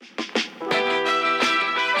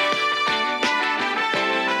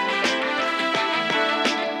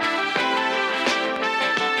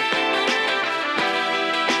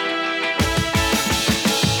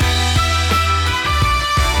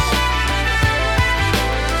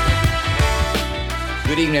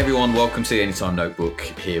Good evening, everyone. Welcome to the Anytime Notebook.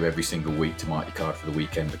 Here every single week to mark your card for the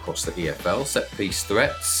weekend across the EFL. Set-piece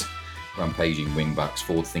threats, rampaging wing-backs,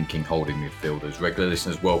 forward-thinking holding midfielders. Regular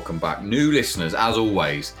listeners, welcome back. New listeners, as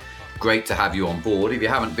always, great to have you on board. If you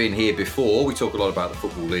haven't been here before, we talk a lot about the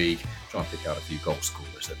Football League, try and pick out a few goal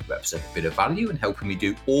scorers that represent a bit of value, and helping me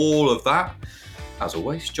do all of that, as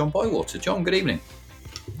always, John Bywater. John, good evening.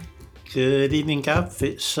 Good evening, Gav.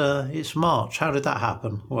 It's March. How did that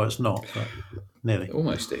happen? Well, it's not, but nearly.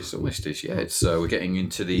 Almost is. Yeah, it's we're getting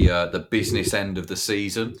into the business end of the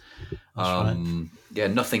season. Right. Yeah,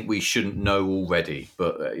 nothing we shouldn't know already,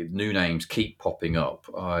 but new names keep popping up.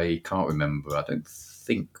 I can't remember. I don't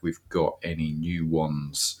think we've got any new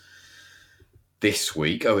ones this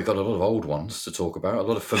week. Oh, we've got a lot of old ones to talk about. A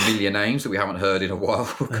lot of familiar names that we haven't heard in a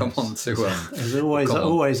while. We'll come on to. There's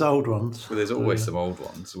always old ones. Well, there's always some old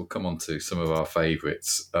ones. We'll come on to some of our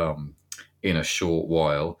favourites in a short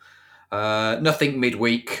while. Nothing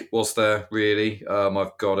midweek, was there, really?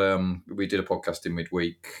 I've got we did a podcast in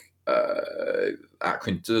midweek.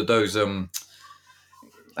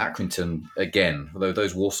 Accrington again, although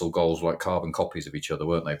those Walsall goals were like carbon copies of each other,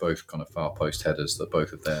 weren't they? Both kind of far post headers that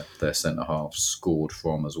both of their centre halves scored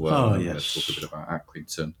from as well. Oh, I'm yes. going to talk a bit about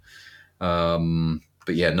Accrington.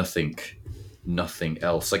 But yeah, nothing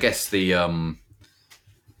else. I guess we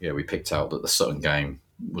picked out that the Sutton game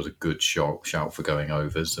was a good shout for going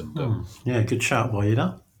overs, and Good shout by you,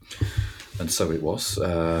 that. And so it was.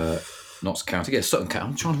 Notts County, yeah, Sutton County.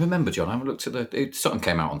 I'm trying to remember, John. I haven't looked at Sutton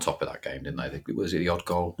came out on top of that game, didn't they? Was it the odd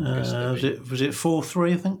goal? Was it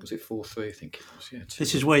 4-3? I think. Was it 4-3? I think it was. Yeah.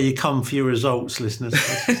 This is where you come for your results, listeners.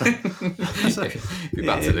 It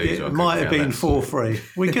might have been 4-3.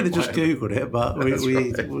 We could have just googled it, but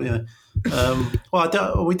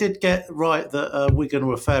we did get right that Wigan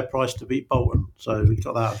were a fair price to beat Bolton, so we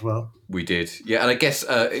got that as well. We did, yeah. And I guess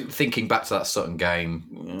thinking back to that Sutton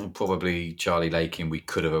game, probably Charlie Lakin, we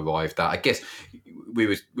could have arrived at. I guess we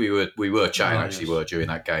were chatting were during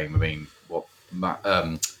that game. I mean,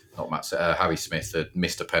 Harry Smith had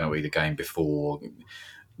missed a penalty the game before.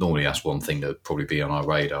 Normally that's one thing that would probably be on our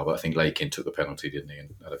radar, but I think Lakin took the penalty, didn't he,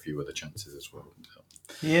 and had a few other chances as well.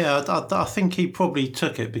 Yeah, I think he probably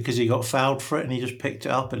took it because he got fouled for it and he just picked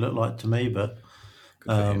it up, it looked like to me, but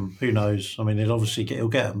who knows? I mean, he'll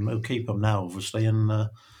get them. He'll keep them now, obviously. And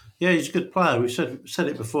he's a good player. We've said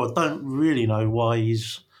it before. I don't really know why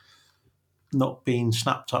he's not been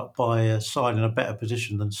snapped up by a side in a better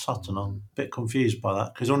position than Sutton. I'm a bit confused by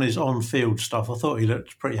that because on his on-field stuff, I thought he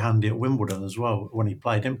looked pretty handy at Wimbledon as well when he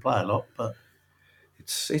played. Didn't play a lot, but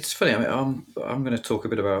it's funny. I mean, I'm going to talk a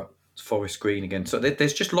bit about Forest Green again. So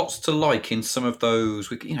there's just lots to like in some of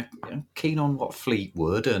those. I'm keen on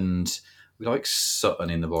Fleetwood, and we like Sutton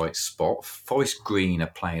in the right spot. Forest Green are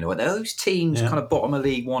playing away. Those teams kind of bottom of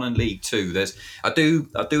League One and League Two. I do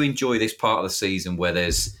enjoy this part of the season where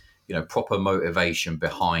there's proper motivation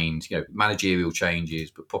behind managerial changes,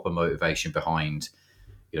 but proper motivation behind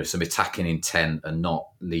some attacking intent and not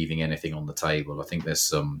leaving anything on the table. I think there's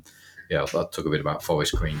some. Yeah, I'll talk a bit about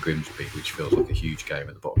Forest Green Grimsby, which feels like a huge game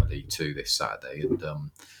at the bottom of League Two this Saturday.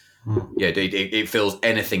 And it feels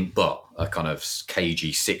anything but a kind of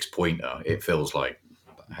cagey 6-pointer. It feels like,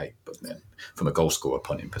 hey, but then from a goal scorer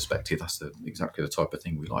punting perspective, that's exactly the type of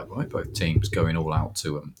thing we like, right? Both teams going all out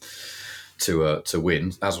to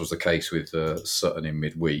win, as was the case with Sutton in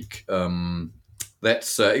midweek.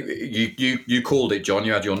 Let's you called it, John.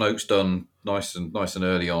 You had your notes done nice and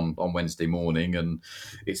early on Wednesday morning, and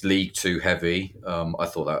it's League Two heavy. I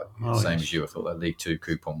thought that as you. I thought that League Two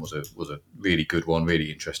coupon was a really good one,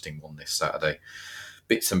 really interesting one this Saturday.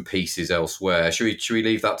 Bits and pieces elsewhere. Should we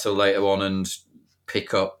leave that till later on and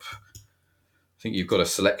pick up? I think you've got a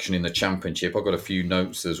selection in the Championship. I've got a few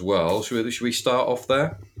notes as well. Should we start off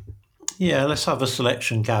there? Yeah, let's have a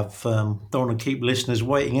selection, Gav. Don't want to keep listeners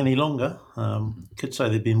waiting any longer. Could say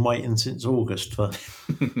they've been waiting since August for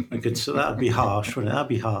so that'd be harsh, wouldn't it? That'd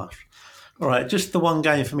be harsh. All right, just the one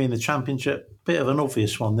game for me in the Championship. Bit of an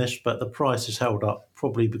obvious one, this, but the price is held up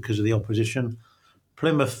probably because of the opposition.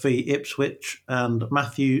 Plymouth v Ipswich and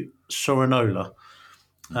Matthew Sorinola.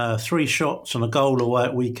 3 shots and a goal away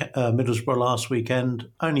at Middlesbrough last weekend.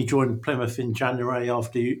 Only joined Plymouth in January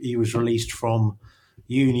after he was released from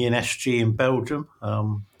Union SG in Belgium.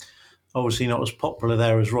 Obviously not as popular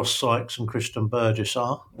there as Ross Sykes and Christian Burgess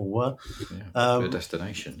are or were. Yeah,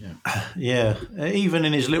 destination, yeah. Yeah, even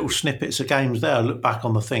in his little snippets of games there, I look back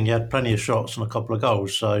on the thing, he had plenty of shots and a couple of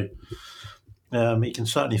goals, so he can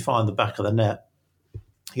certainly find the back of the net.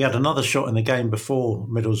 He had another shot in the game before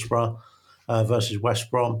Middlesbrough versus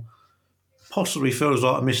West Brom. possibly feels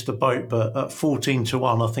like I missed the boat, but at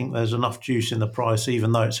 14-1, I think there's enough juice in the price,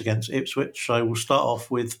 even though it's against Ipswich. So we'll start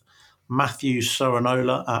off with Matthew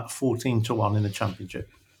Soranola at 14-1 in the Championship.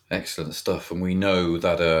 Excellent stuff, and we know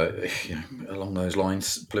that along those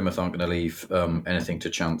lines, Plymouth aren't going to leave anything to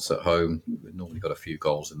chance at home. We've normally got a few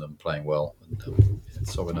goals in them, playing well. And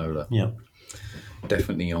Soranola,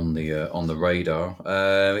 definitely on the radar.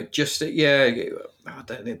 The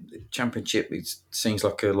Championship. It seems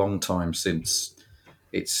like a long time since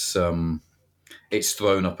it's thrown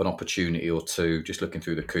up an opportunity or two. Just looking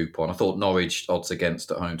through the coupon, I thought Norwich odds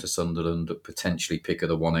against at home to Sunderland, potentially pick of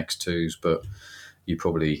the 1x2s, but you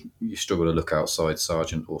struggle to look outside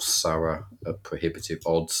Sargent or Sarah at prohibitive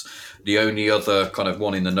odds. The only other kind of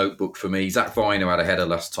one in the notebook for me, Zach Viner had a header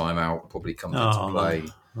last time out, probably comes into play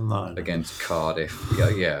against Cardiff.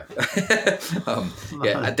 Yeah.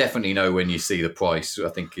 I definitely know when you see the price. I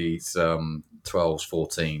think he's 12s,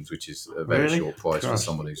 14s, which is a very short price for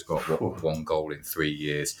someone who's got one goal in 3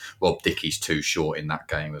 years. Rob Dickey's too short in that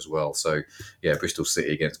game as well. So, Bristol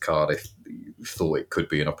City against Cardiff, thought it could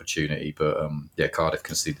be an opportunity, but Cardiff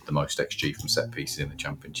conceded the most XG from set pieces in the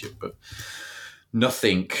Championship, but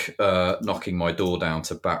nothing knocking my door down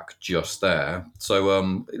to back just there.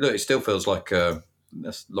 So look, it still feels like a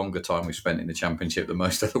longer time we've spent in the Championship than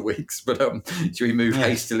most other weeks, but should we move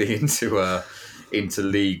hastily into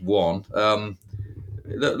League One?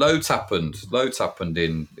 Loads happened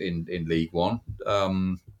in League One.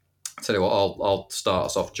 Tell you what, I'll start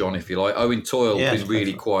us off, John, if you like. Owen Toyle been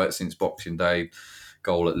really quiet since Boxing Day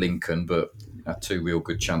goal at Lincoln, but had two real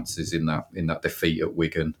good chances in that defeat at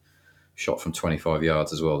Wigan. Shot from 25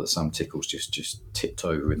 yards as well that Sam Tickles just tipped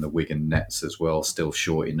over in the Wigan nets as well. Still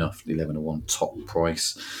short enough, 11-1 top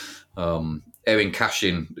price. Erin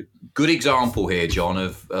Cashin, good example here, John,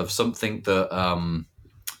 of something that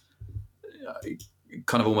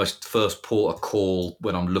kind of almost first port of call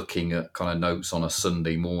when I'm looking at kind of notes on a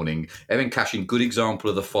Sunday morning. Erin Cashin, good example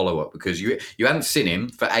of the follow-up, because you hadn't seen him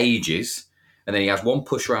for ages, and then he has one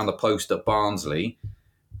push around the post at Barnsley,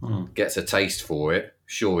 gets a taste for it.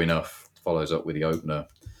 Sure enough, follows up with the opener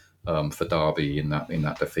for Derby in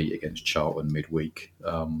that defeat against Charlton midweek.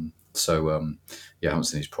 I haven't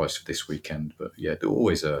seen his price for this weekend, but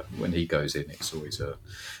always when he goes in, it's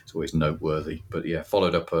always noteworthy. But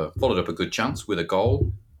followed up a good chance with a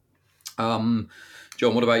goal. John,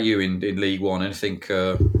 what about you in League One? Anything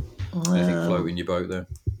floating your boat there?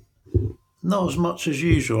 Not as much as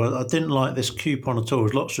usual. I didn't like this coupon at all.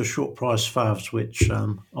 There's lots of short price favs, which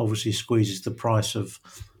obviously squeezes the price of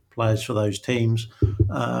players for those teams.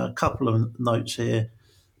 A couple of notes here.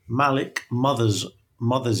 Malik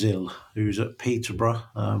Mothersill, who's at Peterborough.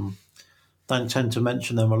 Don't tend to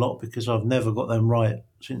mention them a lot because I've never got them right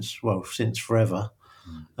since forever.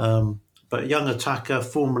 But young attacker,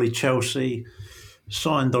 formerly Chelsea,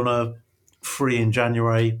 signed on a free in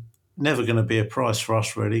January. Never going to be a price for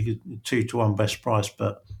us, really. 2-1 best price,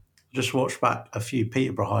 but just watched back a few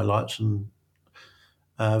Peterborough highlights and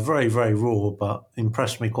very, very raw, but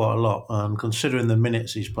impressed me quite a lot. Considering the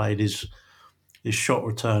minutes he's played, his shot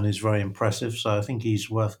return is very impressive. So I think he's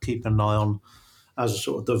worth keeping an eye on as a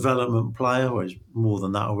sort of development player, or he's more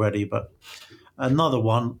than that already. But another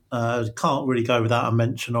one, can't really go without a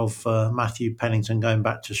mention of Matthew Pennington going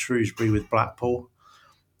back to Shrewsbury with Blackpool.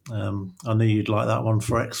 I knew you'd like that one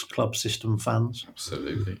for ex-club system fans.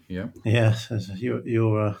 Absolutely, yeah. Yeah,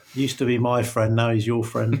 you're used to be my friend, now he's your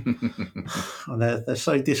friend. They're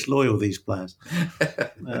so disloyal, these players.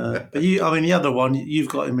 But the other one, you've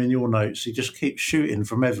got him in your notes. He just keeps shooting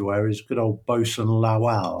from everywhere. Is good old Bosun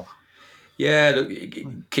Lawal. Yeah, look, he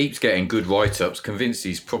keeps getting good write-ups. Convinced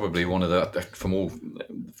he's probably one of the from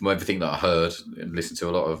everything that I heard and listened to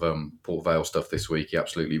a lot of Port Vale stuff this week. He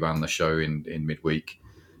absolutely ran the show in midweek.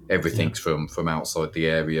 Everything's from outside the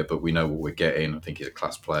area, but we know what we're getting. I think he's a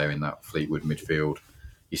class player in that Fleetwood midfield.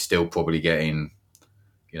 You're still probably getting,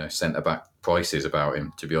 centre-back prices about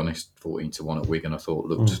him, to be honest. 14-1 at Wigan, I thought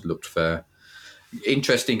looked fair.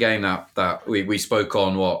 Interesting game that we spoke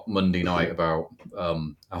on Monday night about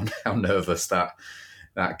how nervous that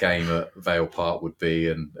game at Vale Park would be,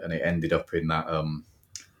 and it ended up in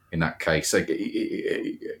that case. I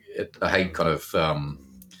hate kind of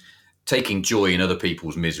taking joy in other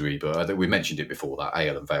people's misery, but I think we mentioned it before, that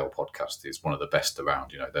Ale and Vale podcast is one of the best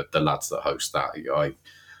around. The lads that host that,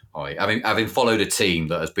 having followed a team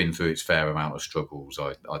that has been through its fair amount of struggles,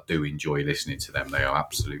 I do enjoy listening to them. They are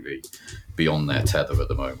absolutely beyond their tether at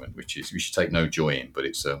the moment, which is we should take no joy in, but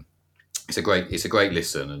it's a great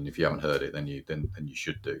listen, and if you haven't heard it, then you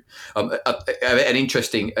should do. An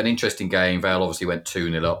interesting game. Vale obviously went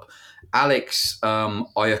 2-0 up. Alex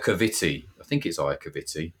Iakoviti, I think it's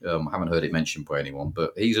Iakoviti. I haven't heard it mentioned by anyone,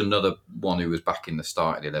 but he's another one who was back in the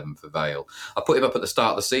starting 11 for Vale. I put him up at the start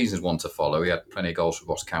of the season as one to follow. He had plenty of goals for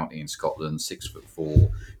Ross County in Scotland,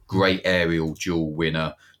 6'4", great aerial duel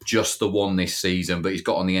winner. Just the one this season, but he's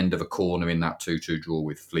got on the end of a corner in that 2-2 draw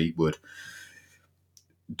with Fleetwood.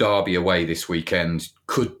 Derby away this weekend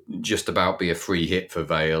could just about be a free hit for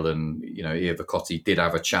Vale, and Iakoviti did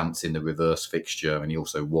have a chance in the reverse fixture, and he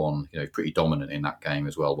also won. Pretty dominant in that game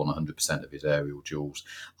as well. Won 100% of his aerial duels.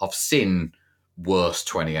 I've seen worse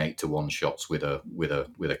 28-1 shots with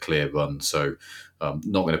a clear run, so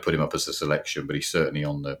not going to put him up as a selection, but he's certainly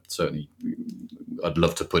on the I'd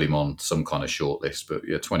love to put him on some kind of short list, but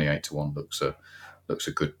 28-1 looks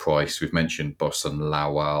a good price. We've mentioned Boss and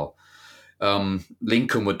Lawal.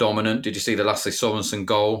 Lincoln were dominant. Did you see the Lasse Sorensen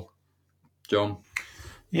goal, John?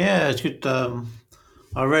 Yeah, it's good.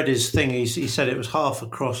 I read his thing. He said it was half a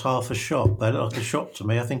cross, half a shot. They looked like a shot to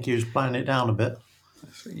me. I think he was playing it down a bit.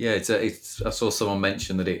 Yeah, I saw someone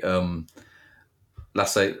mention that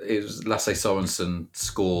Lasse Sorensen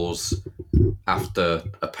scores after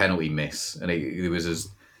a penalty miss, and it was as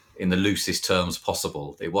in the loosest terms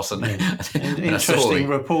possible. It wasn't. Yeah. Interesting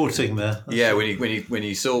reporting there. Yeah, when you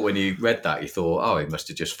read that, you thought, oh, he must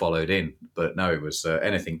have just followed in, but no, it was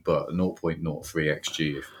anything but 0.03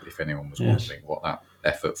 xG. If anyone was wondering what that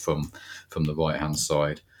effort from the right hand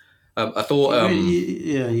side. I thought,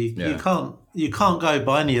 you can't go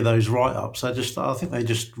by any of those write ups. I think they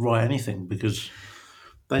just write anything because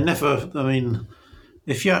they never. I mean,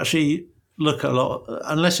 if you actually look at a lot,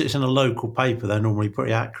 unless it's in a local paper, they're normally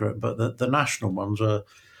pretty accurate. But the national ones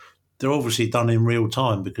they're obviously done in real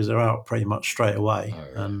time because they're out pretty much straight away. Oh,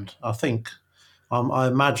 really? And I think I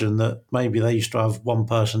imagine that maybe they used to have one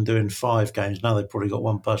person doing 5 games. Now they've probably got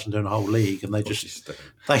one person doing a whole league, and it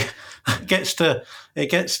gets to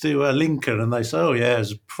Lincoln, and they say, "Oh yeah,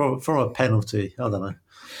 it's from a penalty." I don't know.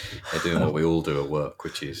 They're doing what we all do at work,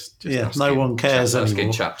 which is just no one cares anymore. Asking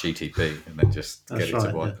ChatGPT and then just get it to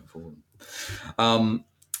write them for them.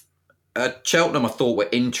 Cheltenham, I thought, were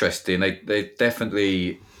interesting. They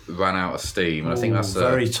definitely ran out of steam, and I think that's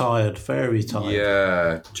very tired.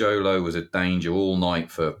 Yeah, Joe Lowe was a danger all night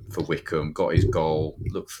for Wickham. Got his goal,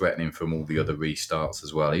 looked threatening from all the other restarts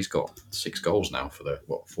as well. He's got 6 goals now for the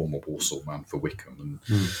former Walsall man for Wickham, and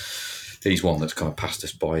he's one that's kind of passed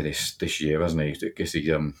us by this year, hasn't he? I guess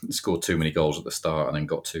he scored too many goals at the start and then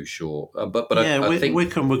got too short. But I think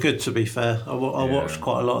Wickham were good, to be fair. I watched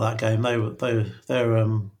quite a lot of that game.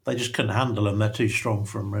 They just couldn't handle them. They're too strong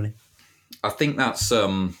for them, really. I think that's.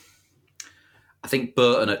 I think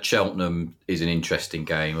Burton at Cheltenham is an interesting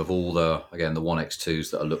game. Of all the 1x2s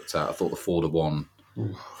that I looked at, I thought the 4-1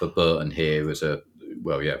 for Burton here was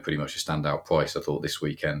pretty much a standout price. I thought this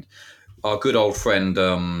weekend. Our good old friend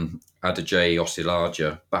Adajay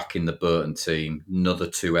Osilaja back in the Burton team. Another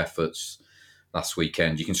 2 efforts last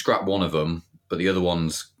weekend. You can scrap one of them, but the other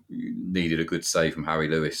ones needed a good save from Harry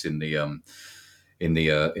Lewis in the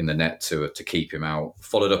net to keep him out.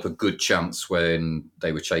 Followed up a good chance when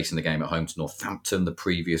they were chasing the game at home to Northampton the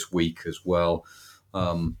previous week as well.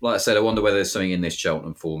 Like I said, I wonder whether there's something in this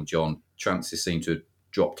Cheltenham form, John. Chances seem to have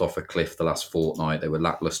dropped off a cliff the last fortnight. They were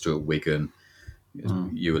lacklustre at Wigan.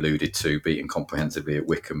 You alluded to beating comprehensively at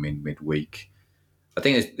Wickham in midweek. I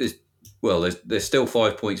think there's still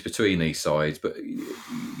 5 points between these sides, but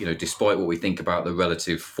despite what we think about the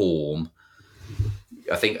relative form,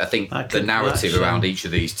 I think the narrative around each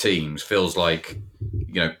of these teams feels like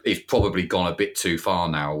it's probably gone a bit too far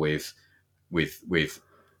now with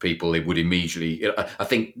people. It would immediately. I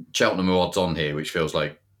think Cheltenham are odds on here, which feels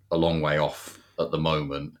like a long way off at the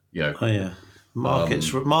moment. Oh yeah.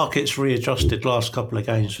 Markets readjusted last couple of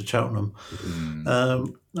games for Cheltenham. I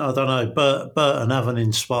don't know. Burton haven't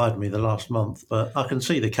inspired me the last month, but I can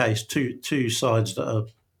see the case. Two sides that are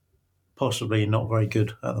possibly not very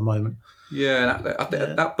good at the moment. Yeah,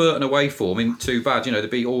 that Burton away form isn't too bad. They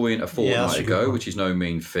beat Orient a fortnight ago, which is no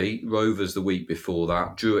mean feat. Rovers the week before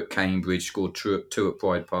that. Drew at Cambridge, scored 2 at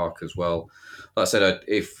Pride Park as well. Like I said,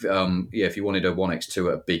 if you wanted a 1x2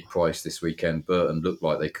 at a big price this weekend, Burton looked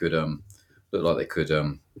like they could get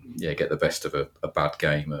the best of a bad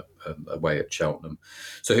game away at Cheltenham.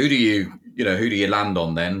 So who do you land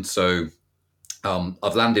on then? So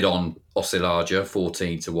I've landed on Osilaja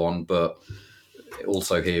 14-1, but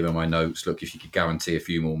also here in my notes, look, if you could guarantee a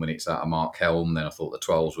few more minutes out of Mark Helm, then I thought the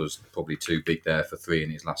 12s was probably too big there for 3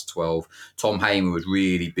 in his last 12. Tom Hamer was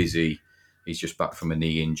really busy. He's just back from a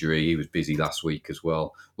knee injury. He was busy last week as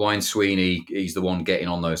well. Ryan Sweeney, he's the one getting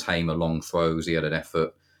on those Hamer long throws. He had an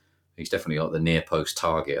effort. He's definitely like the near post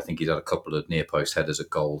target. I think he's had a couple of near post headers at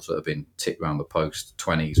goals that have been tipped around the post.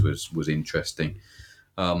 20s was interesting.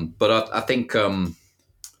 But I think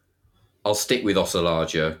I'll stick with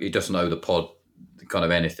Osalaja. He doesn't owe the pod kind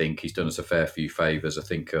of anything. He's done us a fair few favours. I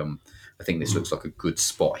think this looks like a good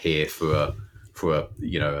spot here for a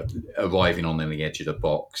arriving on the edge of the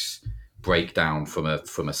box, breakdown from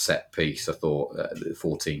a set piece. I thought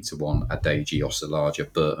 14-1 Adeji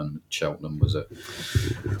Osalaja Burton Cheltenham was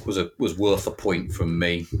worth a point from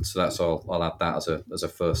me. So that's I'll add that as a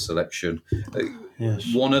first selection.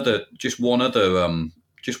 Yes. One other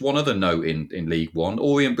note in League One.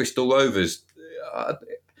 Orient Bristol Rovers.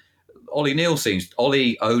 Ollie O'Neill seems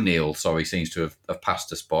to have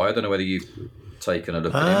passed us by. I don't know whether you've taken a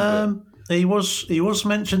look at him. He was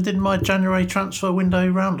mentioned in my January transfer window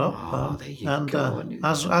roundup. There you go.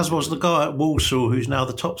 As was the guy at Walsall, who's now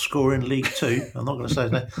the top scorer in League Two. I'm not going to say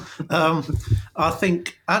his name. I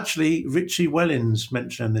think actually Richie Wellens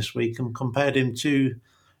mentioned him this week and compared him to,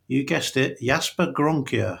 you guessed it, Jasper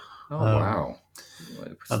Gronkia. Wow.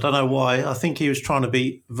 I don't know why. I think he was trying to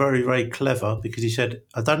be very, very clever because he said,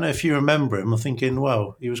 I don't know if you remember him. I'm thinking,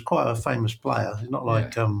 well, he was quite a famous player. He's not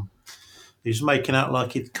like he's making out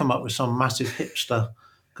like he'd come up with some massive hipster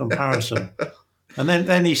comparison. And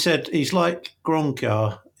then he said he's like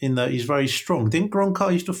Gronka in that he's very strong. Didn't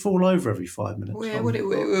Gronka used to fall over every 5 minutes?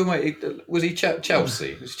 Was he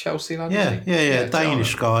Chelsea? Was Chelsea lad? Yeah.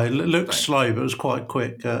 Danish guy. Looked slow, but was quite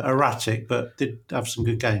quick. Erratic, but did have some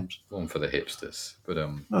good games. One for the hipsters, but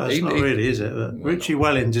it's not really, is it? But Richie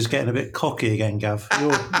Wellens is getting a bit cocky again, Gav.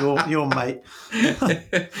 Your mate.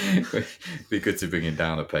 Be good to bring him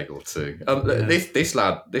down a peg or two. This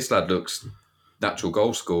lad looks natural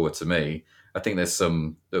goal scorer to me. I think there's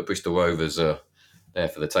some Bristol Rovers are there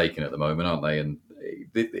for the taking at the moment, aren't they? And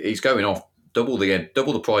he's going off double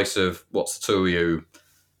the price of Turiu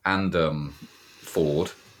and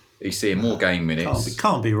Ford. He's seeing more game minutes.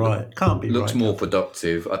 Can't be right. Looks more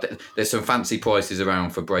productive. There's some fancy prices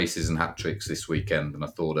around for braces and hat tricks this weekend, and I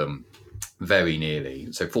thought very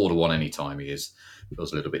nearly. So 4-1 any time he is.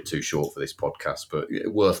 Feels a little bit too short for this podcast, but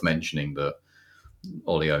worth mentioning that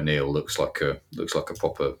Ollie O'Neill looks like a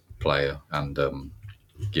proper player, and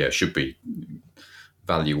should be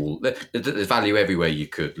valuable. There's value everywhere you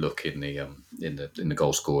could look in the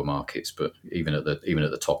goal scorer markets, but even at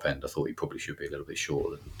the top end, I thought he probably should be a little bit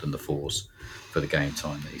shorter than the fours for the game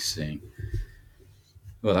time that he's seeing.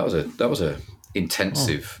 Well, that was a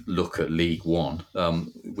intensive look at League One.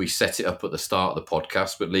 We set it up at the start of the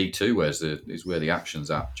podcast, but League Two is where the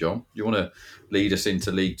action's at. John, do you want to lead us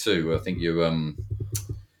into League Two? I think you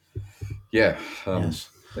yes.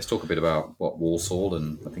 Let's talk a bit about Walsall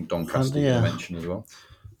and I think Doncaster you mentioned as well.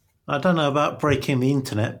 I don't know about breaking the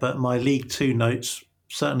internet, but my League Two notes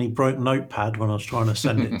certainly broke Notepad when I was trying to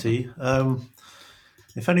send it to you.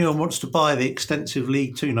 If anyone wants to buy the extensive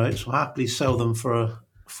League Two notes, I'll happily sell them for a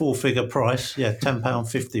four-figure price. Yeah,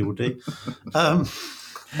 £10.50 will do.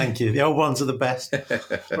 Thank you. The old ones are the best.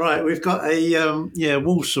 Right, we've got a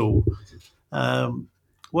Walsall.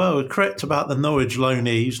 Well, we're correct about the Norwich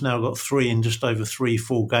loanees. Now got 3 in just over 3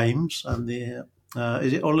 full games. And is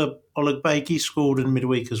it Olugbegi scored in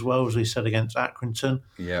midweek as well, as we said, against Accrington?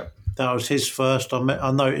 Yeah. That was his first.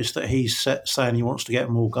 I noticed that he's saying he wants to get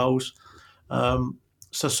more goals.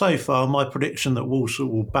 So far, my prediction that Walsall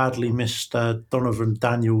will badly miss Donovan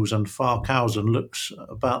Daniels and Farkhausen looks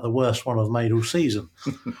about the worst one I've made all season.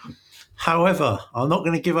 However, I'm not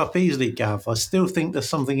going to give up easily, Gav. I still think there's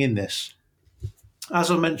something in this. As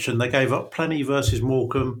I mentioned, they gave up plenty versus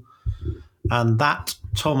Morecambe, and that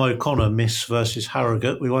Tom O'Connor miss versus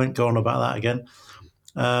Harrogate. We won't go on about that again.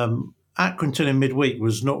 Accrington in midweek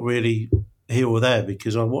was not really here or there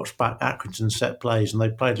because I watched back Accrington set plays and they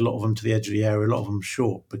played a lot of them to the edge of the area, a lot of them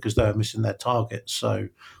short because they were missing their targets. So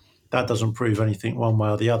that doesn't prove anything one way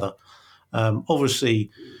or the other.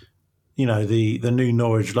 Obviously, you know, the new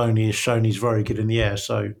Norwich loanee has shown he's very good in the air.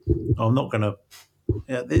 So I'm not going to...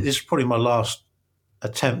 this is probably my last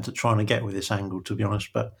attempt at trying to get with this angle, to be honest.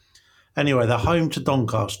 But anyway, they're home to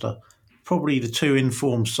Doncaster, probably the 2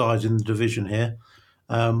 informed sides in the division here.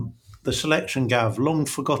 The selection, Gav, long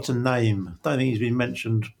forgotten name. Don't think he's been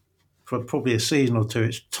mentioned for probably a season or 2.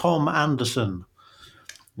 It's Tom Anderson.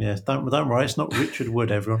 Yeah, don't worry, it's not Richard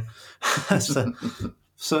Wood, everyone.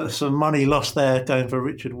 So some money lost there going for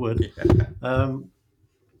Richard Wood. Yeah.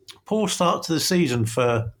 Poor start to the season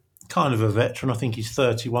for kind of a veteran. I think he's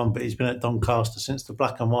 31, but he's been at Doncaster since the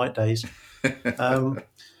black and white days.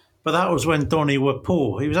 But that was when Donny were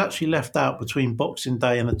poor. He was actually left out between Boxing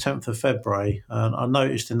Day and the 10th of February. And I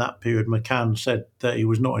noticed in that period, McCann said that he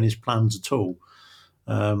was not in his plans at all.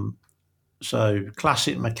 So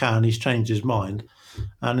classic McCann, he's changed his mind.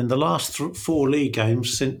 And in the last 4 league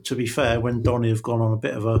games, to be fair, when Donny have gone on a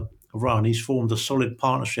bit of run, he's formed a solid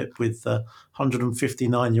partnership with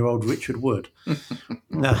 159-year-old Richard Wood.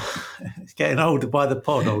 No, it's getting older by the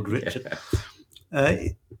pod, old Richard.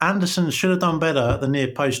 Anderson should have done better at the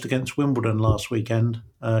near post against Wimbledon last weekend.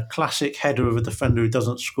 Classic header of a defender who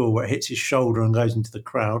doesn't score, where it hits his shoulder and goes into the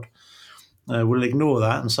crowd. We'll ignore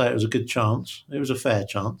that and say it was a good chance. It was a fair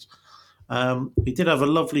chance. He did have a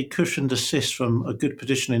lovely cushioned assist from a good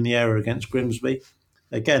position in the area against Grimsby.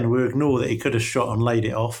 Again, we'll ignore that he could have shot and laid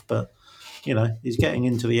it off, but he's getting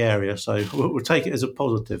into the area, so we'll take it as a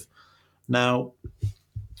positive. Now,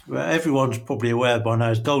 everyone's probably aware by now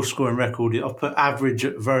his goal scoring record, I've put average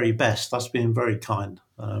at very best. That's been very kind.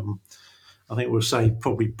 I think we'll say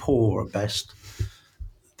probably poor at best.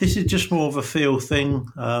 This is just more of a feel thing.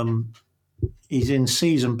 He's in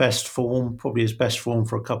season best form, probably his best form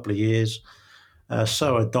for a couple of years.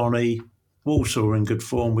 So are Donny. Walsall are in good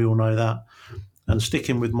form, we all know that. And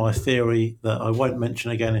sticking with my theory that I won't mention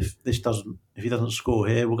again if he doesn't score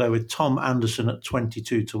here, we'll go with Tom Anderson at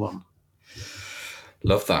 22-1.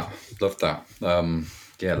 Love that.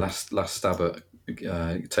 Last stab at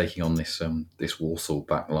taking on this Walsall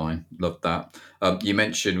back line. Love that. We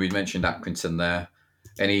mentioned Accrington there.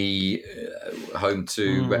 Any home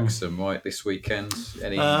to Wrexham right this weekend?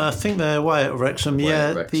 I think they're away at Wrexham.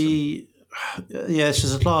 This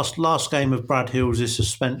is the last game of Brad Hills'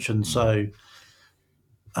 suspension. So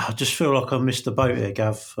I just feel like I missed the boat here,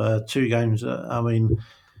 Gav. 2 games.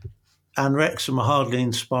 And Wrexham are hardly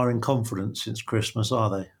inspiring confidence since Christmas, are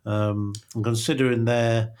they? And considering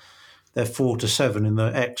they're 4-7 in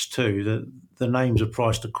the X2, the names are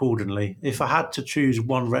priced accordingly. If I had to choose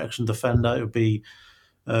one Wrexham defender, it would be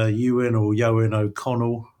Ewan or Yoan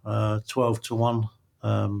O'Connell, 12-1.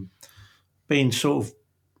 Been sort of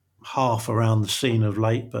half around the scene of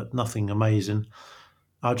late, but nothing amazing.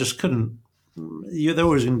 I just couldn't. They're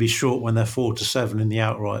always going to be short when they're 4-7 in the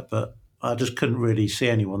outright, but I just couldn't really see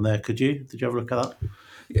anyone there. Could you? Did you ever look at that?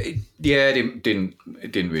 Yeah, it didn't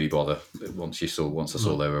really bother. Once I saw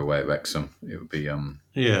they were away at Wrexham, it would be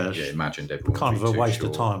imagined everyone kind of a waste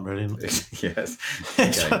short. of time, really. Yes,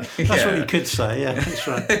 that's what you could say. Yeah, that's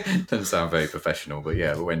right. Doesn't sound very professional, but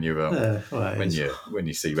when you when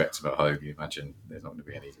you see Wrexham at home, you imagine there's not going to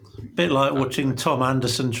be any. Bit like watching Tom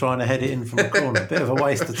Anderson trying to head it in from a corner. Bit of a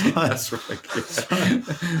waste of time. That's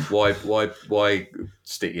right. Why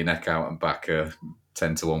stick your neck out and back a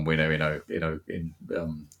 10-1 winner in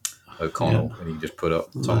O'Connell, and he just put up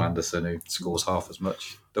Tom Anderson, who scores half as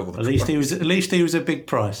much. Double the at least he was a big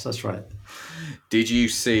price. That's right. Did you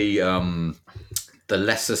see the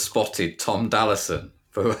lesser spotted Tom Dallison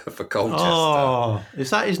for Colchester? Oh, is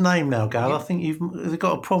that his name now, Gal? I think you've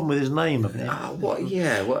got a problem with his name, haven't you?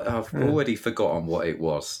 I've already forgotten what it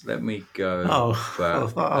was. Let me go.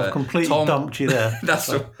 I've completely dumped you there. That's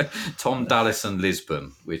right. Tom Dallison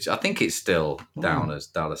Lisbon, which I think it's still down as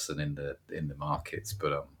Dallison in the markets,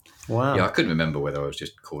 but wow. Yeah, I couldn't remember whether I was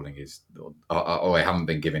just calling his, or I haven't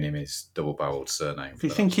been giving him his double-barreled surname. Do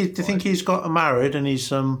you think he's got married and he's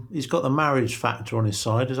got the marriage factor on his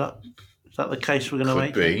side? Is that the case we're going to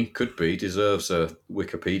make? Could be. Deserves a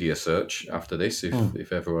Wikipedia search after this,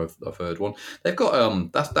 if ever I've heard one. They've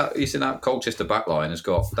got that he's in that Colchester backline has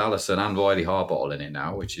got Dallison and Riley Harbottle in it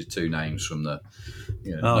now, which is 2 names from the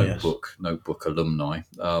Notebook alumni.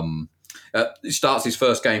 He starts his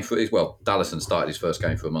first game Dallison started his first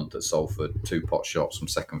game for a month at Salford. 2 pot shots from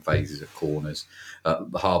second phases of corners.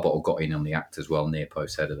 Harbottle got in on the act as well, near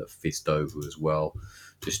post header that fizzed over as well.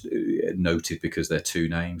 Just noted because they're 2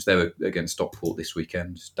 names. They were against Stockport this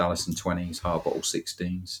weekend. Dallison 20s, Harbottle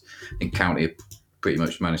 16s. I think County have pretty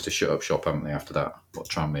much managed to shut up shop, haven't they, after that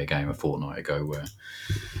Tranmere game a fortnight ago where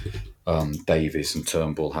Davies and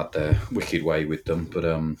Turnbull had their wicked way with them.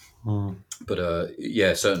 But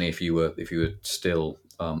certainly if you were still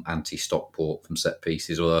anti-Stockport from set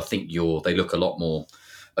pieces, although I think they look a lot more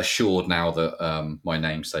assured now that my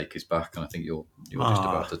namesake is back, and I think you're just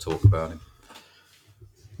about to talk about him.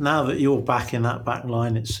 Now that you're back in that back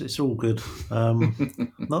line, it's all good.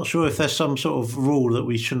 Not sure if there's some sort of rule that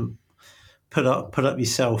we shouldn't put up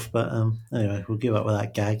yourself, but anyway, we'll give up with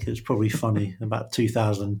that gag. It's probably funny about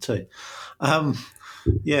 2002.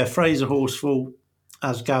 Fraser Horsfall,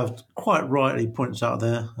 as Gav quite rightly points out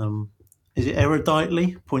there, is it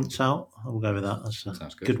eruditely points out? I'll go with that. That's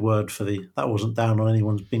a good word for that wasn't down on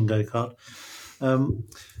anyone's bingo card.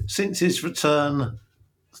 Since his return,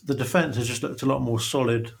 the defence has just looked a lot more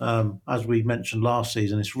solid. As we mentioned last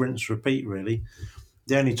season, it's rinse repeat really.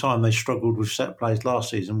 The only time they struggled with set plays last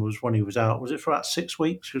season was when he was out. Was it for about 6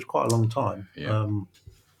 weeks? It was quite a long time. Yeah.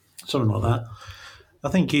 Something like that. I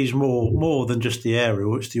think he's more than just the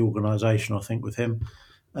aerial. It's the organisation, I think, with him.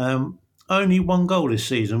 only 1 goal this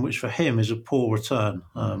season, which for him is a poor return.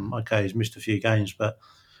 Okay, he's missed a few games, but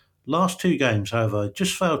last 2 games, however,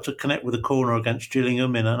 just failed to connect with a corner against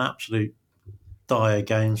Gillingham in an absolute dire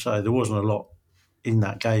game. So there wasn't a lot in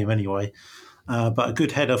that game anyway. But a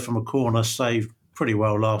good header from a corner saved pretty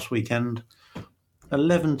well last weekend.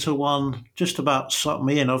 11-1, just about sucked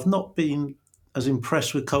me in. I've not been as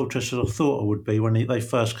impressed with Colchester as I thought I would be when they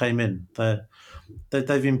first came in.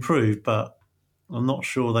 They've improved, but I'm not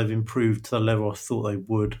sure they've improved to the level I thought they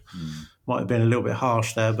would. Might have been a little bit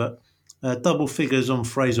harsh there, but double figures on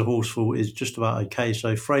Fraser Horsfall is just about okay.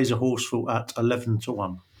 So Fraser Horsfall at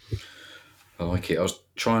 11-1. I like it. I was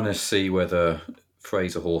trying to see whether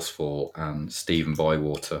Fraser Horsfall and Stephen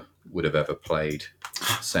Bywater would have ever played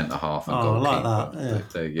centre half and goalkeeper. I like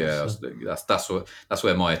that. That's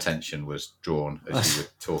where my attention was drawn as you were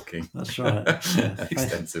talking. That's right.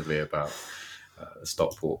 Extensively about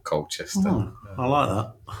Stockport, Colchester. I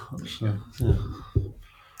like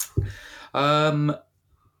that.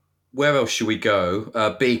 Where else should we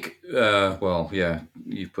go? Big.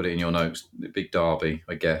 You've put it in your notes. The big derby,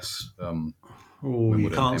 I guess. You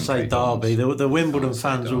can't say derby. The Wimbledon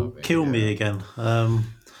fans will kill me again.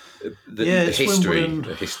 The history,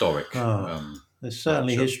 Wimbledon. the historic. There's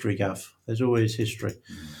certainly history, Gav. There's always history.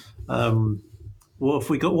 What have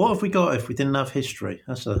we got if we didn't have history?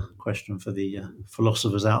 That's a question for the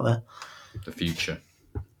philosophers out there. The future.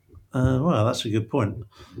 Well, that's a good point.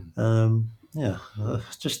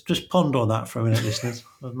 Just ponder on that for a minute, listeners.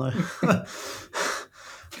 I don't know.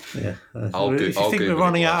 If you think we're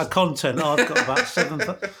running out of content, I've got about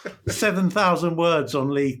 7,000 words on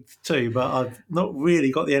League Two, but I've not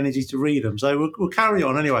really got the energy to read them. So we'll carry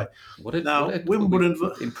on anyway. Wimbledon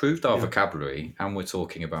improved our vocabulary, and we're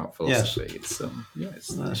talking about philosophy. Yes.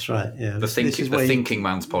 That's right. Yeah, the thinking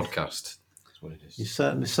man's podcast. That's what it is.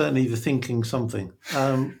 You're certainly the thinking something.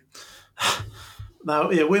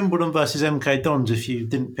 Wimbledon versus MK Dons. If you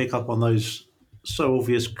didn't pick up on those so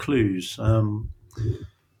obvious clues.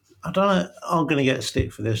 I don't know. I'm going to get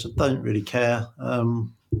stick for this. I don't really care.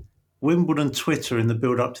 Wimbledon Twitter in the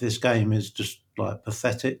build-up to this game is just like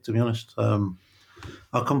pathetic, to be honest.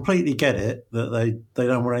 I completely get it that they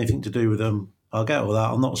don't want anything to do with them. I get all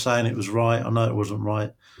that. I'm not saying it was right. I know it wasn't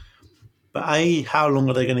right. But how long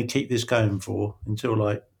are they going to keep this going for? Until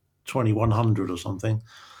like 2100 or something?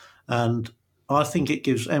 And I think it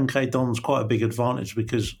gives MK Dons quite a big advantage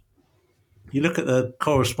because you look at the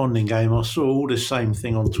corresponding game, I saw all this same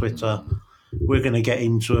thing on Twitter. We're going to get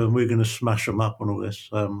into them. We're going to smash them up and all this.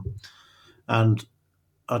 And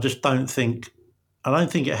I just don't think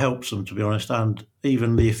it helps them, to be honest. And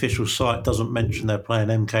even the official site doesn't mention they're playing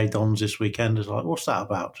MK Dons this weekend. It's like, what's that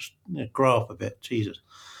about? Just grow up a bit. Jesus.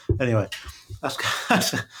 Anyway,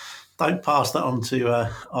 don't pass that on to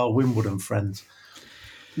our Wimbledon friends.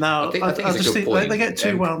 Now, I just think they get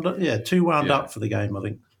too wound up for the game, I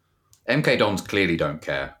think. MK Dons clearly don't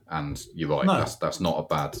care, and you're right. No. That's not a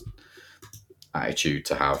bad attitude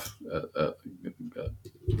to have at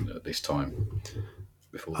this time.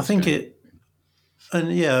 I think game.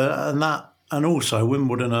 And also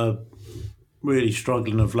Wimbledon are really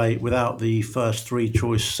struggling of late without the first 3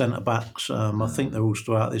 choice centre backs. I think they're all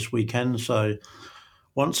still out this weekend. So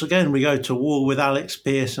once again, we go to war with Alex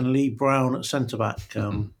Pearce and Lee Brown at centre back.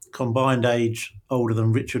 Combined age older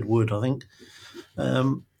than Richard Wood, I think.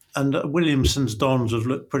 And Williamson's Dons have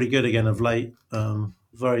looked pretty good again of late.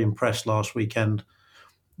 Very impressed last weekend.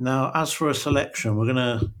 Now, as for a selection, we're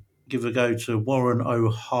going to give a go to Warren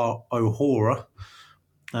O'Hora.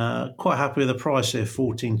 Quite happy with the price here,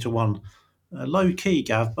 14-1. Low key,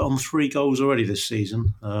 Gav, but on 3 goals already this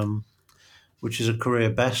season, which is a career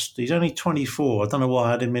best. He's only 24. I don't know why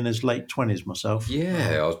I had him in his late 20s myself.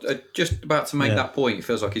 Yeah, I was just about to make that point. It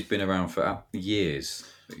feels like he's been around for years.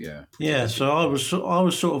 Yeah. So I was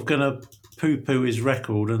sort of going to poo-poo his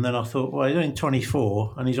record, and then I thought, well, he's only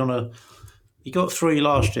 24, and he got 3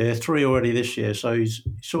 last year, 3 already this year, so he's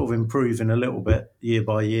sort of improving a little bit year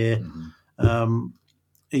by year.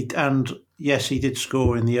 He did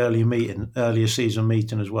score in the earlier season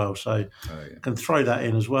meeting as well, so can throw that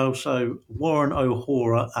in as well. So Warren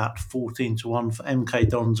O'Hora at 14-1 for MK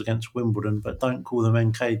Dons against Wimbledon, but don't call them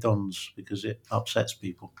MK Dons because it upsets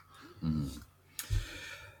people.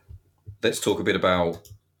 Let's talk a bit about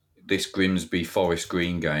this Grimsby Forest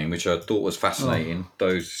Green game, which I thought was fascinating.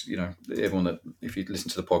 Those, everyone that, if you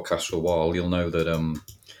listen to the podcast for a while, you'll know that, I'm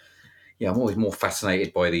always more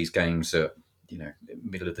fascinated by these games at,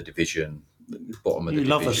 middle of the division, bottom of the division. You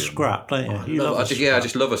love a scrap, don't you? I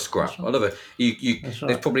just love a scrap. I love it.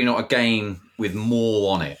 There's probably not a game with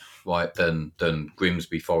more on it, right, than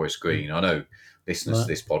Grimsby Forest Green. I know listeners to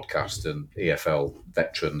this podcast and EFL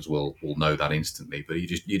veterans will know that instantly. But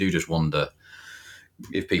you do just wonder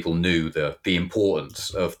if people knew the importance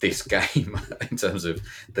of this game in terms of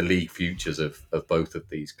the league futures of both of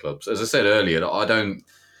these clubs. As I said earlier,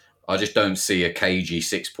 I just don't see a cagey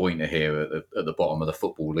 6-pointer here at the bottom of the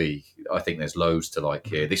Football League. I think there's loads to like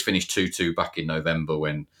here. This finished 2-2 back in November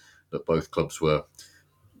when both clubs were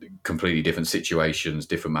completely different situations,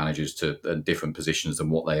 different managers and different positions than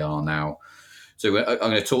what they are now. So I'm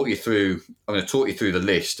going to talk you through. The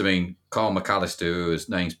list. I mean, Carl McAllister, whose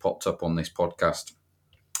name's popped up on this podcast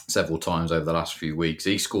several times over the last few weeks.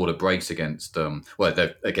 He scored a brace against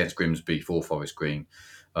Grimsby for Forest Green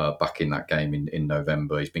back in that game in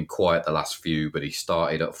November. He's been quiet the last few, but he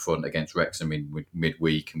started up front against Wrexham in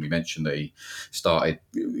midweek, and we mentioned that he started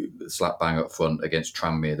slap bang up front against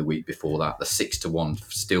Tranmere the week before that. The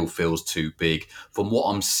 6-1 still feels too big. From what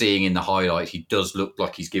I'm seeing in the highlights, he does look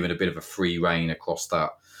like he's given a bit of a free rein across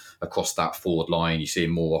that forward line. You see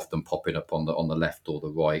him more often popping up on the left or the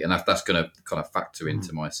right, and that's going to kind of factor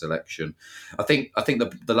into my selection. I think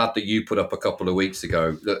the lad that you put up a couple of weeks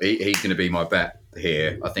ago, look, he's going to be my bet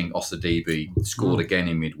here. I think Osadibe scored again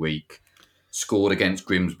in midweek, scored against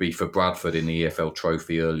Grimsby for Bradford in the EFL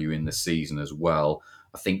Trophy earlier in the season as well.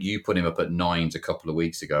 I think you put him up at 9s a couple of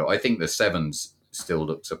weeks ago. I think the 7s still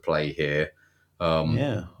look to play here.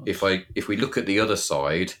 If we look at the other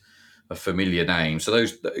side, a familiar name. So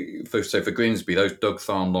for Grimsby, those Doug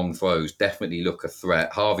Tharn long throws definitely look a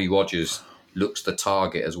threat. Harvey Rogers looks the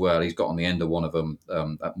target as well. He's got on the end of one of them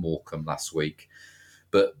at Morecambe last week.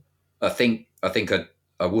 But I think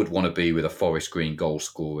I would want to be with a Forest Green goal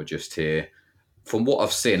scorer just here. From what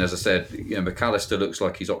I've seen, as I said, McAllister looks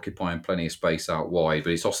like he's occupying plenty of space out wide,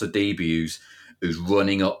 but it's Osadibe who's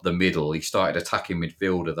running up the middle. He started attacking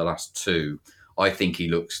midfielder the last two. I think he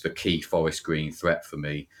looks the key Forest Green threat for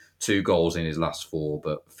me. 2 goals in his last 4,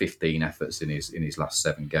 but 15 efforts in his last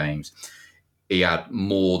 7 games. He had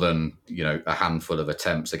more than a handful of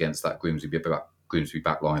attempts against that Grimsby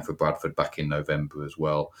backline for Bradford back in November as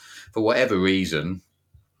well. For whatever reason,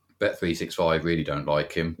 Bet365 really don't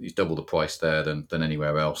like him. He's double the price there than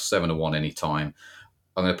anywhere else. 7-1 any time.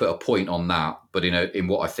 I'm going to put a point on that, but in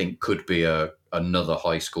what I think could be another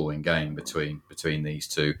high-scoring game between these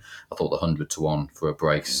two. I thought the 100-1 for a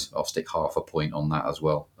brace. I'll stick half a point on that as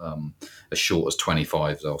well. As short as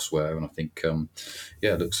 25s elsewhere, and I think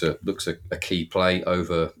it looks a key play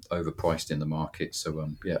overpriced in the market. So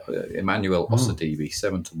Emmanuel Osadibe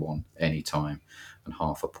 7-1 any time, and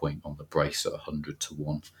half a point on the brace at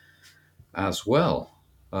 100-1 as well.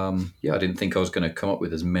 I didn't think I was going to come up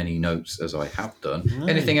with as many notes as I have done.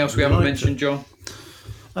 Anything else we haven't mentioned, John?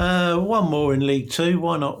 One more in League Two.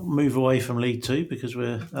 Why not move away from League Two? Because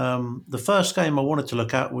we're the first game I wanted to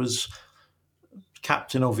look at was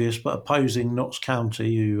captain obvious, but opposing Notts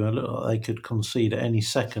County, who looked like they could concede at any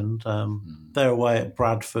second. They're away at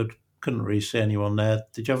Bradford. Couldn't really see anyone there.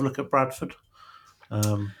 Did you have a look at Bradford?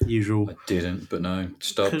 Usual. I didn't, but no.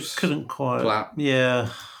 Stubbs. Couldn't quite. Platt.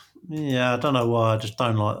 Yeah, I don't know why. I just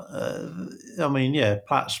don't like.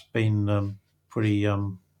 Platt's been pretty,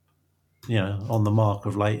 on the mark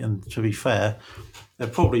of late. And to be fair, they're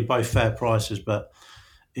probably both fair prices, but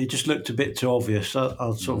it just looked a bit too obvious.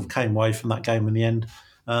 I sort of came away from that game in the end.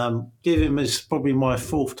 Give him is probably my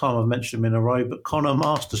 4th time I've mentioned him in a row, but Connor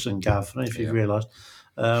Masterson, Gav, I don't know if you've realised.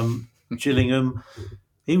 Gillingham.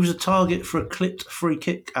 He was a target for a clipped free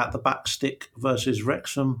kick at the back stick versus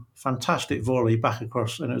Wrexham. Fantastic volley back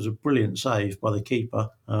across, and it was a brilliant save by the keeper.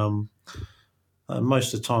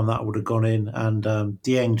 Most of the time that would have gone in, and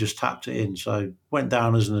Dieng just tapped it in. So went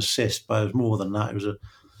down as an assist, but it was more than that. It was a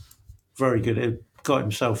very good. It got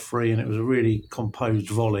himself free, and it was a really composed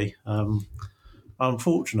volley.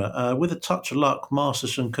 Unfortunate. With a touch of luck,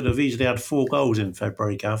 Masterson could have easily had 4 goals in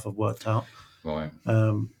February, Gav, I've worked out. Right.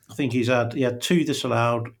 I think he had 2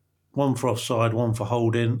 disallowed, 1 for offside, 1 for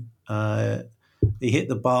holding. He hit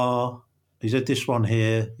the bar. He's had this one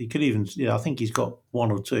here. He could even, I think he's got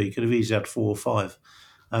 1 or 2. He could have easily had 4 or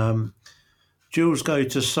 5. Duels go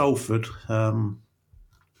to Salford,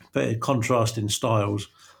 but contrasting styles.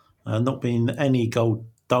 Not been any dull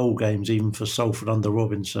games even for Salford under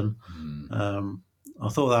Robinson. I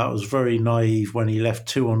thought that was very naive when he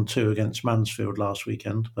left 2-on-2 against Mansfield last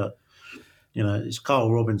weekend, but it's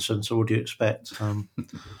Carl Robinson, so what do you expect?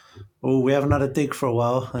 We haven't had a dig for a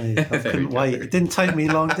while. I couldn't wait. It didn't take me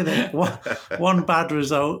long, did it? One bad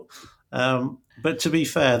result. But to be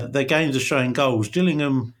fair, their games are showing goals.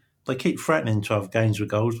 Gillingham, they keep threatening to have games with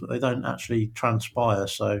goals, but they don't actually transpire.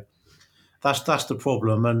 So that's the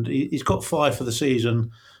problem. And he's got 5 for the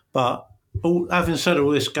season. But having said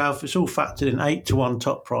all this, Gav, it's all factored in. 8-1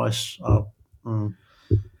 top price.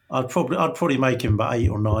 I'd probably make him about 8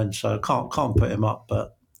 or 9, so can't put him up,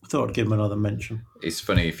 but I thought I'd give him another mention. It's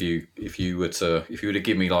funny if you were to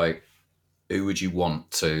give me like, who would you want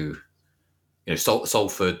to,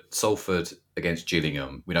 Salford against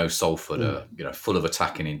Gillingham. We know Salford are full of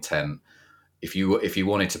attacking intent. If you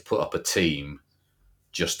wanted to put up a team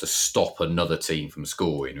just to stop another team from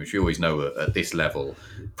scoring, which you always know at this level,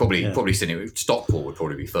 probably Stockport would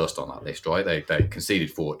probably be first on that list, right? They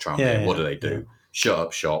conceded 4 at Tranmere. What do they do? Shut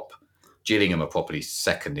up shop. Gillingham are probably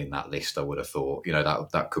second in that list, I would have thought.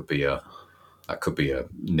 That could be a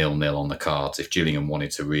 0-0 on the cards if Gillingham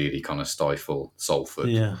wanted to really kind of stifle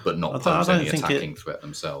Salford, but not pose any attacking threat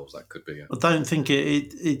themselves. That could be. I don't think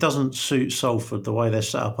it doesn't suit Salford the way they're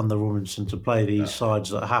set up under Robinson to play these sides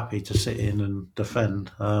that are happy to sit in and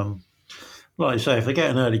defend. Like you say, if they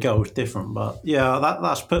get an early goal, it's different. But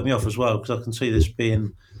that's put me off as well, because I can see this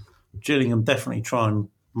being Gillingham definitely try and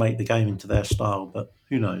make the game into their style, but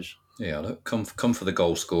who knows? Yeah, look, come for the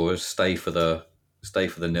goal scorers, stay for the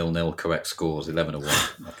 0-0 correct scores, 11-1.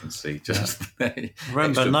 I can see. Just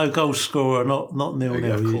remember, no goal scorer, not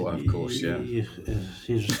 0-0. Of course,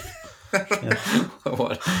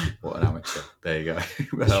 What an amateur! There you go.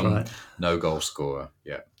 That's right. No goal scorer.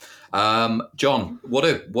 Yeah. John, what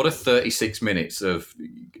a 36 minutes of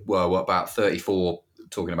about 34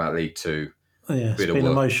 talking about League Two. Yeah, it's been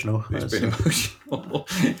emotional. It's been emotional.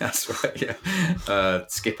 That's right. Yeah.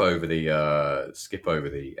 Skip over the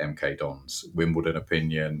MK Dons Wimbledon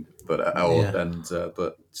opinion, but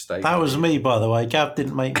stay. That was me, by the way. Gav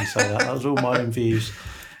didn't make me say that. That was all my own views.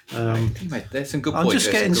 There's some good points. I'm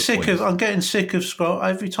just getting sick of. I'm getting sick of scroll.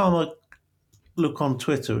 Every time I look on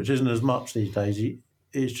Twitter, which isn't as much these days,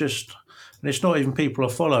 it's just, and it's not even people I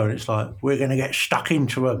follow, and it's like, we're going to get stuck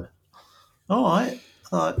into them. All right,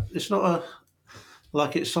 it's not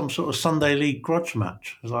like it's some sort of Sunday League grudge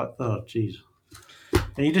match. It's like, oh, jeez.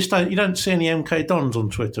 And you don't see any MK Dons on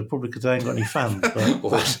Twitter, probably because they ain't got any fans. But,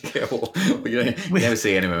 you never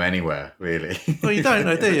see any of them anywhere, really. Well, you don't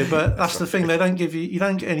know, do you? But that's the thing. They don't give you. You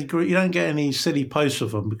don't get any silly posts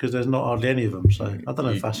of them because there's not hardly any of them. So I don't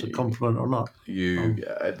know if that's a compliment or not.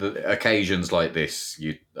 The occasions like this,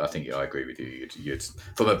 I think I agree with you. You'd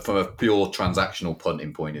from a pure transactional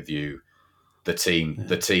punting point of view, the team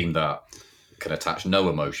that can attach no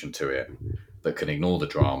emotion to it, that can ignore the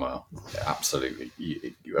drama, absolutely.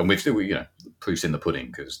 And we've still, proof's in the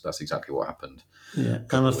pudding, because that's exactly what happened. Yeah,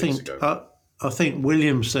 and I think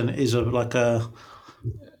Williamson is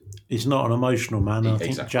he's not an emotional man. I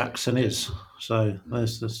think Jackson is. So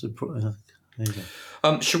there's there you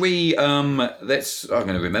go. Shall we? I'm going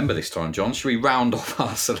to remember this time, John. Shall we round off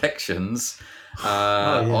our selections? Yes.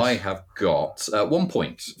 I have got 1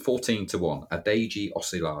 point, 14-1, Adeji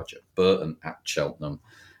Osilaja, Burton at Cheltenham.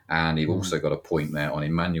 And you've also got a point there on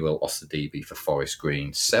Emmanuel Osadibi for Forest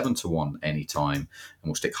Green, 7-1 anytime. And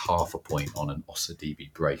we'll stick half a point on an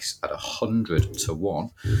Osadibi brace at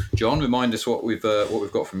 100-1. John, remind us what we've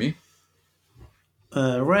got from you.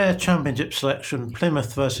 Rare Championship selection,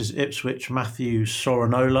 Plymouth versus Ipswich, Matthew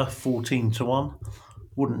Sorinola, 14-1.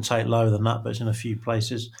 Wouldn't take lower than that, but it's in a few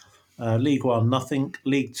places. League One, nothing.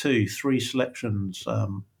 League Two, 3 selections.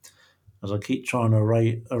 As I keep trying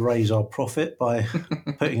to erase our profit by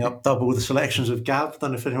putting up double the selections of Gav.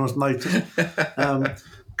 Don't know if anyone's noticed.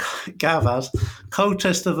 Gav has.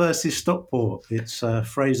 Colchester versus Stockport. It's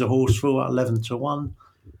Fraser Horsfall at 11-1.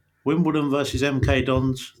 Wimbledon versus MK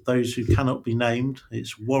Dons, those who cannot be named.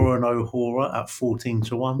 It's Warren O'Hora at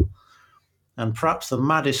 14-1. And perhaps the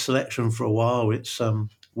maddest selection for a while, it's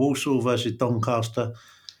Walsall versus Doncaster.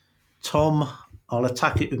 Tom, I'll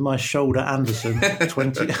attack it with my shoulder, Anderson,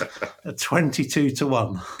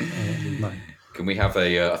 22-1. Can we have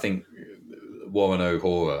I think Warren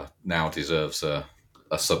O'Hora now deserves a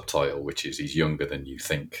subtitle, which is he's younger than you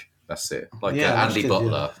think. That's it. Andy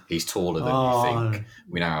Butler, he's taller than you think.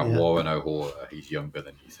 We now have Warren O'Hara, he's younger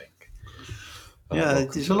than you think.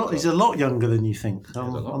 He's a lot younger than you think.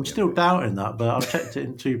 I'm still doubting that, but I've checked it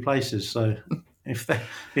in 2 places. So if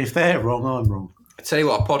they're wrong, I'm wrong. I tell you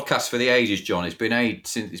what, a podcast for the ages, John. It's been a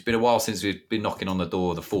while since we've been knocking on the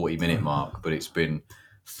door of the 40-minute mark, but it's been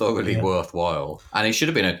thoroughly worthwhile. And it should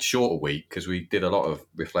have been a shorter week because we did a lot of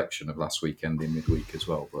reflection of last weekend in midweek as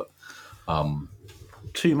well. But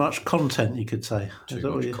too much content, you could say.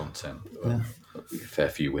 Too much content. A fair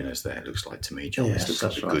few winners there, it looks like to me, John. Yes,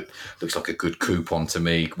 looks like a good coupon to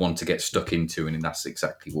me, one to get stuck into, and that's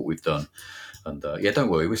exactly what we've done. And don't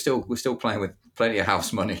worry, we're still playing with plenty of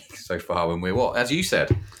house money so far. And we're as you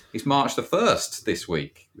said, it's March the 1st this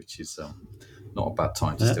week, which is not a bad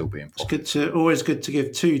time to still be in profit. It's always good to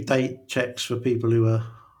give 2 date checks for people who are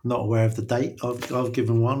not aware of the date. I've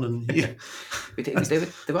given one, and yeah,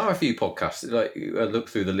 There are a few podcasts. Like I look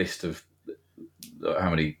through the list of how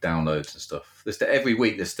many downloads and stuff. Every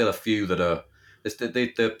week there's still a few that are.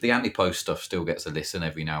 The anti-post stuff still gets a listen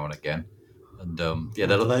every now and again. And there'll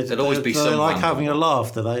always be some. They like having a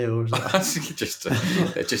laugh, do they? Or is that...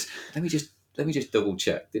 just let me just double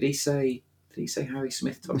check. Did he say Harry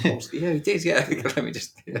Smith top goal scorer? Yeah, he did. Yeah, let me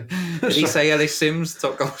just. Yeah. Did he say Ellis Sims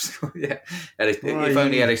top goal scorer? Yeah, if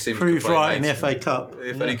only Ellis Sims proved could play right Maidstone. in the FA Cup.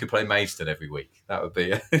 If only he could play Maidstone every week, that would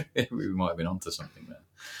be. We might have been onto something there.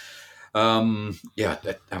 I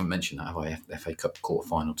haven't mentioned that, have I? FA Cup quarter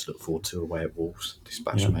final to look forward to away at Wolves.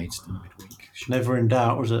 Dispatch Maidstone midweek. Never in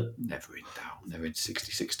doubt, was it? Never in doubt. They're in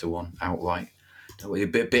 66-1 outright. A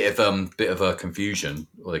bit of a confusion,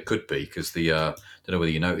 or there could be, because the don't know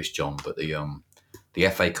whether you noticed, John, but the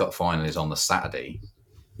FA Cup final is on the Saturday,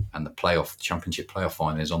 and the Championship playoff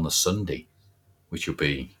final is on the Sunday, which will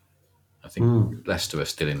be, I think, Leicester are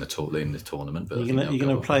still in the tournament. But you're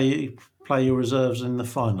going to play your reserves in the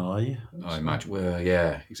final, are you? I imagine. Well,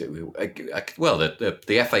 yeah, exactly. Well,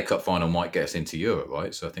 the FA Cup final might get us into Europe,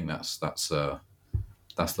 right? So I think that's the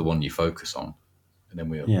one you focus on, and then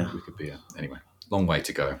we could be anyway. Long way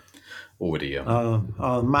to go. Already.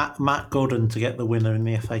 Matt Godden to get the winner in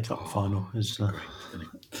the FA Cup final is.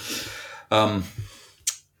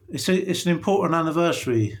 It's an important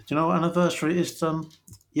anniversary. Do you know what anniversary it is?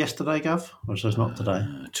 Yesterday, Gav, or so it's not today.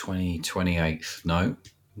 28th. No.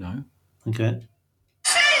 Okay.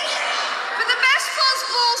 For the best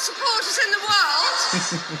football supporters in the world,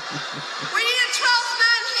 we need a 12th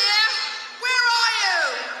man here. Where are you?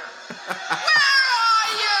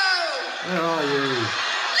 Where are you?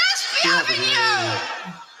 Let's be having you.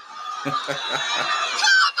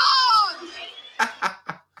 Come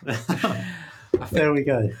on! There we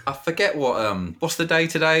go. I forget what's the day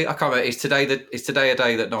today. I can't remember. Is today a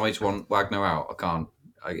day that Norwich want Wagner out? I can't.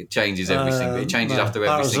 It changes every single. It changes after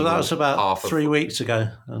every single. That was about 3 weeks ago,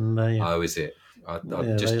 and oh, is it? I'll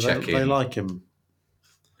just check in. They like him.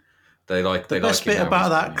 The best bit about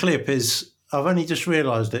that clip is I've only just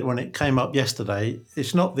realised it when it came up yesterday.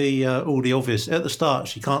 It's not all the obvious at the start.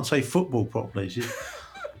 She can't say football properly. She's,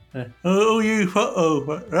 hands.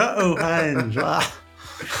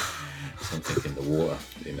 Something in the water,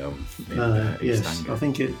 yes, East Anglia. I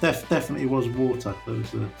think it definitely was water that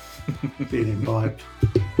was being imbibed.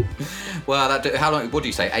 Well, how long? What do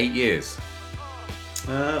you say? 8 years.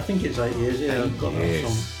 I think it's 8 years. Yeah, I've got that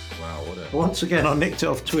song. Wow, Once again, I nicked it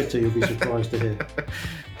off Twitter. You'll be surprised to hear.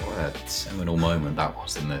 What a seminal moment that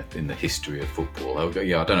was in the history of football. I don't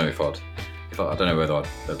know I don't know whether I'd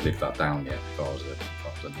lived that down yet if I was a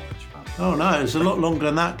Norwich fan. Oh no, it's a lot longer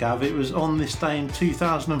than that, Gav. It was on this day in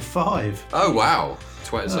 2005. Oh wow!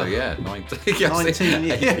 So yeah, 19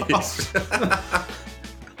 years.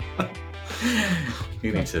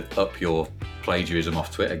 You need to up your plagiarism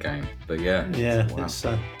off Twitter game, but yeah. Wow.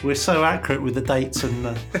 We're so accurate with the dates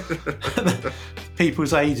and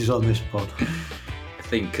people's ages on this pod. I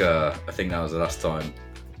think that was the last time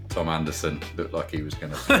Tom Anderson looked like he was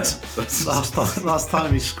going to. last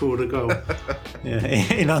time he scored a goal. Yeah,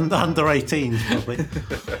 in under 18s probably.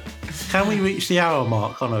 Can we reach the hour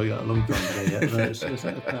mark? I know we got a long time to go yet.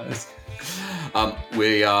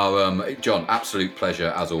 We are, John, absolute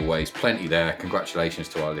pleasure as always. Plenty there. Congratulations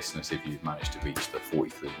to our listeners if you've managed to reach the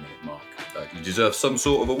 43-minute mark. You deserve some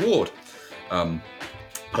sort of award.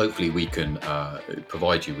 Hopefully we can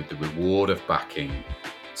provide you with the reward of backing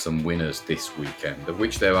some winners this weekend, of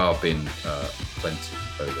which there have been plenty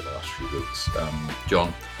over the last few weeks.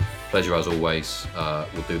 John, pleasure as always.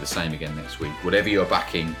 We'll do the same again next week. Whatever you're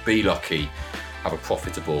backing, be lucky. Have a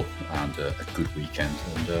profitable and a good weekend.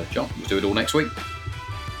 And John, we'll do it all next week.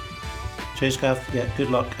 Cheers, Gav. Yeah, good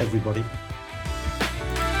luck, everybody.